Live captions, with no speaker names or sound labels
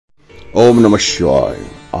ओम नमः शिवाय।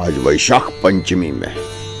 आज वैशाख पंचमी में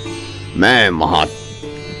मैं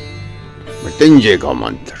महामृत्युंजय का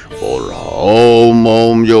मंत्र बोल रहा। ओम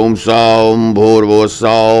ओम जोम साम भूर्भुवः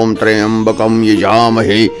साम त्र्यंबकम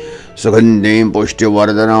यजामहे सुगंधिं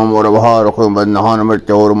पुष्टिवर्धनम् उर्वारुकं बन्धनान्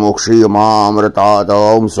मृत्योर्मुक्षीयमामृतात्।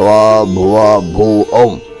 ओम स्वा भुवा भू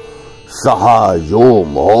ओम सहा योम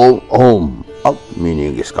ओम ओम। अब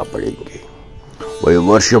मीनिंग इसका पढ़ेंगे। We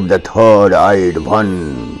worship the third-eyed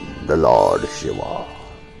one, the Lord Shiva,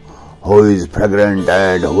 who is fragrant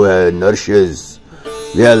and who nourishes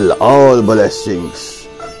well all blessings.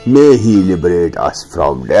 May he liberate us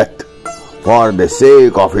from death for the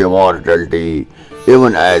sake of immortality,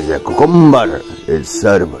 even as a cucumber is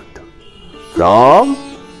served from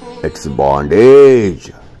its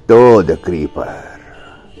bondage to the creeper.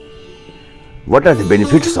 What are the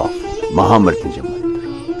benefits of Mahamrityunjay Mantra?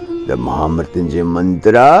 The Mahamrityunjay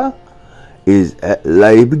Mantra is a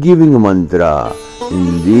life-giving mantra.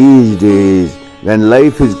 In these days, when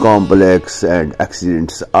life is complex and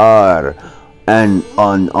accidents are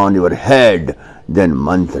on your head, then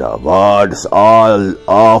mantra wards all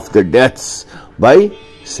of the deaths by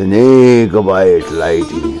snake bite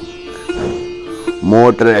lightning,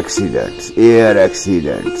 motor accidents, air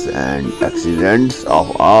accidents, and accidents of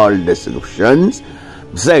all descriptions.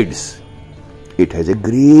 Besides, it has a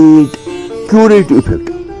great curative effect.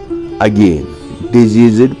 Again,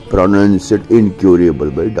 diseases pronounced incurable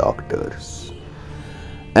by doctors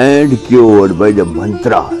and cured by the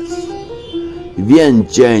mantras. When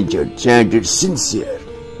chanted sincerely,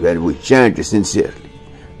 when we chant sincerely,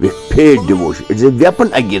 with paid devotion, it is a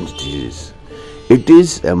weapon against disease. It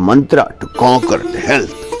is a mantra to conquer the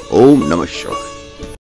health. Om Namah Shivaya.